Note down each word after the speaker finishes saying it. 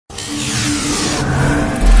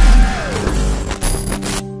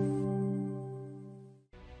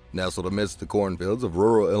Nestled amidst the cornfields of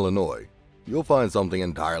rural Illinois, you'll find something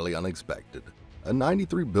entirely unexpected. A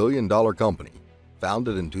 $93 billion company,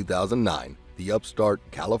 founded in 2009, the upstart,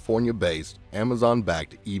 California-based,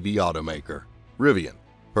 Amazon-backed EV automaker, Rivian,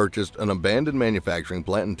 purchased an abandoned manufacturing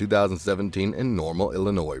plant in 2017 in Normal,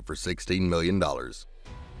 Illinois for $16 million.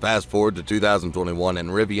 Fast forward to 2021 and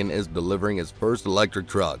Rivian is delivering its first electric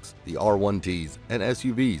trucks, the R1Ts, and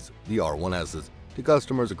SUVs, the R1Ss, to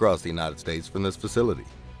customers across the United States from this facility.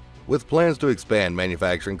 With plans to expand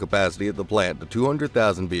manufacturing capacity at the plant to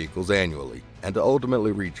 200,000 vehicles annually and to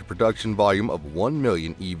ultimately reach a production volume of 1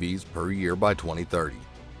 million EVs per year by 2030,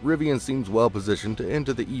 Rivian seems well positioned to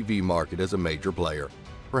enter the EV market as a major player,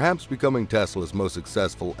 perhaps becoming Tesla's most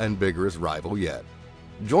successful and vigorous rival yet.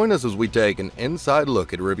 Join us as we take an inside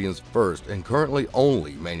look at Rivian's first and currently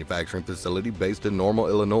only manufacturing facility based in Normal,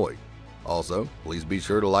 Illinois. Also, please be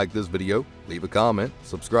sure to like this video, leave a comment,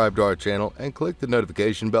 subscribe to our channel, and click the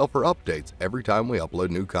notification bell for updates every time we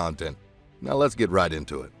upload new content. Now let's get right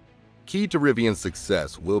into it. Key to Rivian's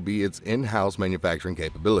success will be its in-house manufacturing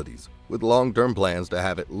capabilities, with long-term plans to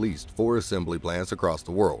have at least 4 assembly plants across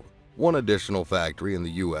the world, 1 additional factory in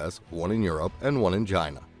the US, 1 in Europe, and 1 in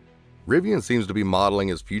China. Rivian seems to be modeling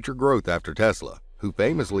its future growth after Tesla, who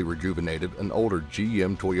famously rejuvenated an older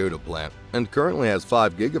GM Toyota plant and currently has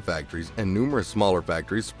 5 gigafactories and numerous smaller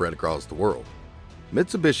factories spread across the world.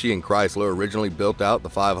 Mitsubishi and Chrysler originally built out the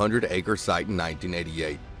 500-acre site in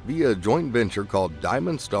 1988 via a joint venture called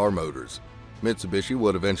Diamond Star Motors. Mitsubishi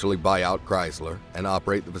would eventually buy out Chrysler and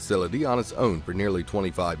operate the facility on its own for nearly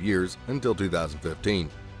 25 years until 2015,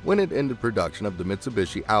 when it ended production of the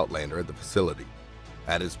Mitsubishi Outlander at the facility.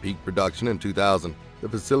 At its peak production in 2000, the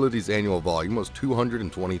facility's annual volume was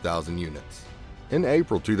 220,000 units. In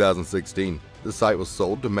April 2016, the site was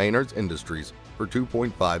sold to Maynard's Industries for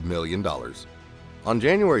 $2.5 million. On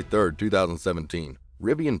January 3, 2017,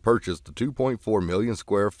 Rivian purchased the 2.4 million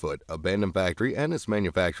square foot abandoned factory and its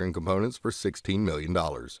manufacturing components for $16 million.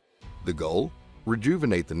 The goal?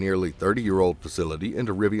 Rejuvenate the nearly 30-year-old facility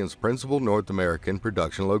into Rivian's principal North American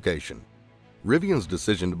production location. Rivian's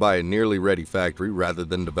decision to buy a nearly ready factory rather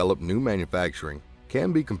than develop new manufacturing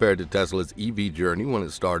can be compared to Tesla's EV journey when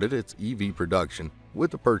it started its EV production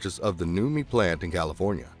with the purchase of the NUMMI plant in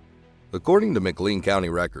California. According to McLean County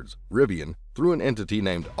records, Rivian, through an entity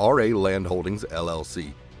named RA Land Holdings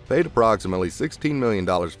LLC, paid approximately $16 million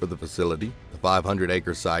for the facility, the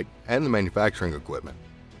 500-acre site, and the manufacturing equipment.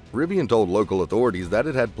 Rivian told local authorities that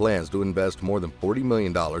it had plans to invest more than $40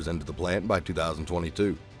 million into the plant by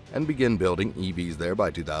 2022 and begin building EVs there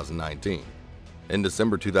by 2019. In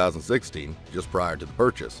December 2016, just prior to the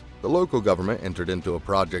purchase, the local government entered into a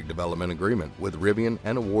project development agreement with Rivian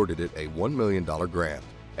and awarded it a $1 million grant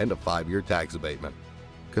and a 5-year tax abatement,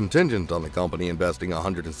 contingent on the company investing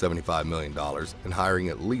 $175 million and hiring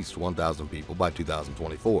at least 1,000 people by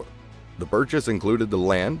 2024. The purchase included the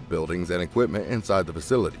land, buildings, and equipment inside the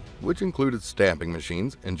facility, which included stamping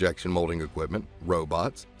machines, injection molding equipment,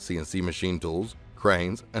 robots, CNC machine tools,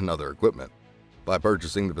 cranes, and other equipment. By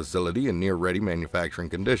purchasing the facility in near-ready manufacturing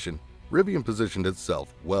condition, Rivian positioned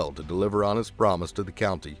itself well to deliver on its promise to the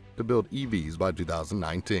county to build EVs by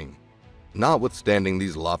 2019. Notwithstanding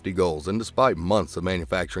these lofty goals and despite months of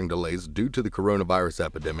manufacturing delays due to the coronavirus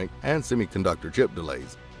epidemic and semiconductor chip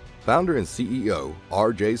delays, founder and CEO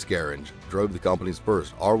R.J. Scaringe drove the company's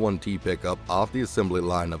first R1T pickup off the assembly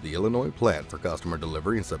line of the Illinois plant for customer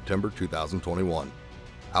delivery in September 2021.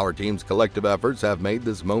 Our team's collective efforts have made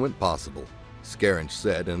this moment possible, Scaringe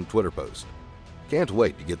said in a Twitter post. Can't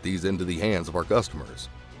wait to get these into the hands of our customers.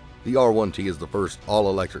 The R1T is the first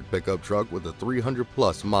all-electric pickup truck with a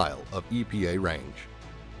 300-plus mile of EPA range.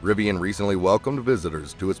 Rivian recently welcomed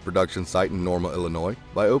visitors to its production site in Normal, Illinois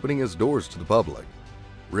by opening its doors to the public.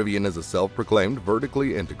 Rivian is a self-proclaimed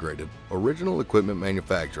vertically integrated original equipment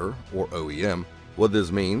manufacturer, or OEM. What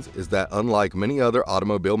this means is that unlike many other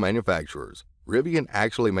automobile manufacturers, Rivian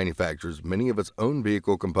actually manufactures many of its own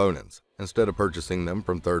vehicle components instead of purchasing them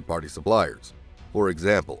from third-party suppliers. For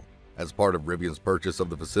example, as part of Rivian's purchase of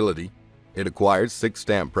the facility, it acquired 6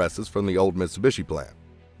 stamp presses from the old Mitsubishi plant.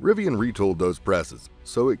 Rivian retooled those presses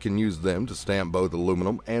so it can use them to stamp both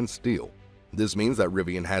aluminum and steel. This means that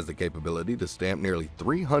Rivian has the capability to stamp nearly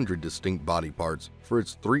 300 distinct body parts for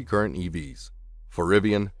its 3 current EVs. For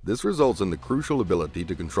Rivian, this results in the crucial ability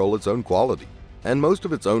to control its own quality and most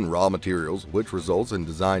of its own raw materials, which results in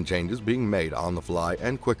design changes being made on the fly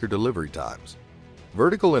and quicker delivery times.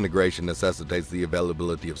 Vertical integration necessitates the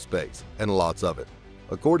availability of space, and lots of it.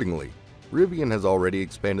 Accordingly, Rivian has already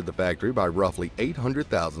expanded the factory by roughly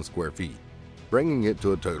 800,000 square feet, bringing it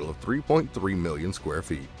to a total of 3.3 million square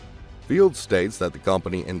feet. Fields states that the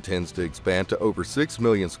company intends to expand to over 6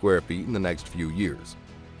 million square feet in the next few years.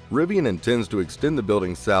 Rivian intends to extend the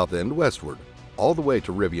building's south end westward, all the way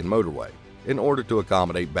to Rivian Motorway, in order to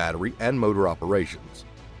accommodate battery and motor operations.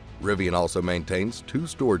 Rivian also maintains 2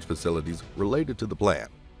 storage facilities related to the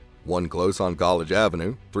plant, one close on College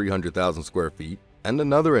Avenue, 300,000 square feet, and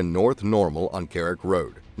another in North Normal on Carrick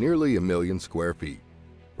Road, nearly 1 million square feet.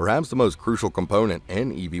 Perhaps the most crucial component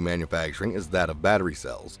in EV manufacturing is that of battery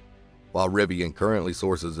cells. While Rivian currently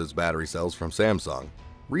sources its battery cells from Samsung,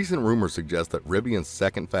 recent rumors suggest that Rivian's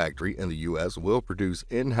second factory in the US will produce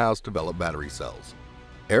in-house developed battery cells.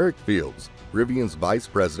 Eric Fields, Rivian's vice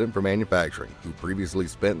president for manufacturing, who previously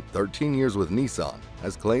spent 13 years with Nissan,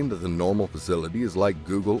 has claimed that the Normal facility is like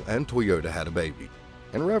Google and Toyota had a baby,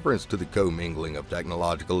 in reference to the co-mingling of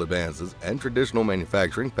technological advances and traditional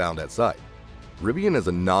manufacturing found at site. Rivian is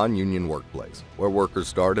a non-union workplace, where workers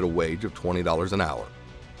start at a wage of $20 an hour.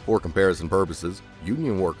 For comparison purposes,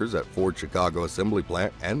 union workers at Ford Chicago Assembly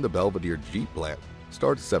Plant and the Belvedere Jeep plant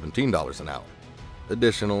start at $17 an hour.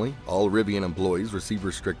 Additionally, all Rivian employees receive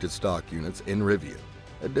restricted stock units in Rivian.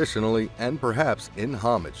 Additionally, and perhaps in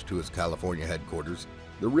homage to its California headquarters,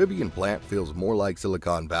 the Rivian plant feels more like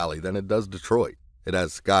Silicon Valley than it does Detroit. It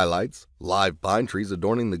has skylights, live pine trees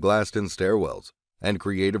adorning the glassed-in stairwells, and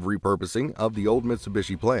creative repurposing of the old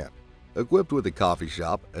Mitsubishi plant. Equipped with a coffee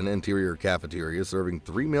shop, an interior cafeteria serving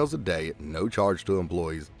 3 meals a day at no charge to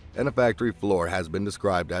employees, and a factory floor has been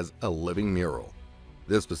described as a living mural.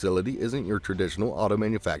 This facility isn't your traditional auto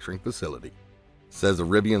manufacturing facility. Says a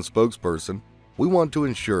Rivian spokesperson, "We want to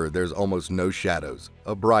ensure there's almost no shadows,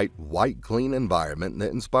 a bright, white, clean environment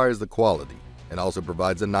that inspires the quality and also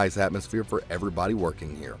provides a nice atmosphere for everybody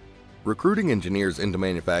working here." Recruiting engineers into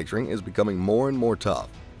manufacturing is becoming more and more tough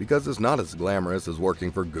because it's not as glamorous as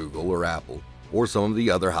working for Google or Apple or some of the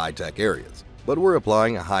other high-tech areas. But we're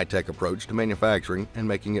applying a high-tech approach to manufacturing and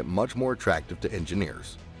making it much more attractive to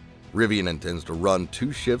engineers. Rivian intends to run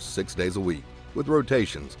 2 shifts 6 days a week, with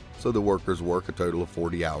rotations, so the workers work a total of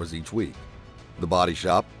 40 hours each week. The body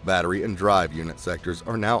shop, battery, and drive unit sectors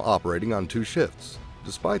are now operating on 2 shifts,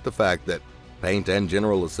 despite the fact that paint and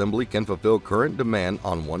general assembly can fulfill current demand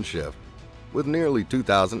on 1 shift. With nearly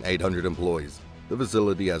 2,800 employees, the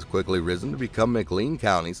facility has quickly risen to become McLean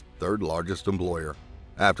County's 3rd largest employer,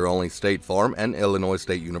 after only State Farm and Illinois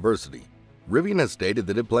State University. Rivian has stated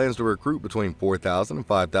that it plans to recruit between 4,000 and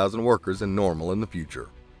 5,000 workers in Normal in the future.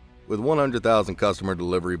 With 100,000 customer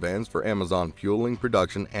delivery vans for Amazon fueling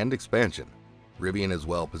production and expansion, Rivian is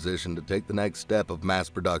well positioned to take the next step of mass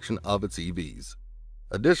production of its EVs.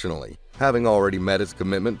 Additionally, having already met its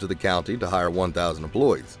commitment to the county to hire 1,000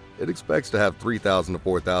 employees, it expects to have 3,000 to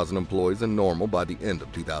 4,000 employees in Normal by the end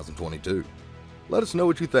of 2022. Let us know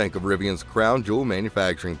what you think of Rivian's crown jewel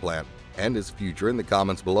manufacturing plant and its future in the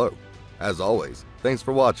comments below. As always, thanks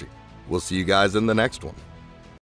for watching. We'll see you guys in the next one.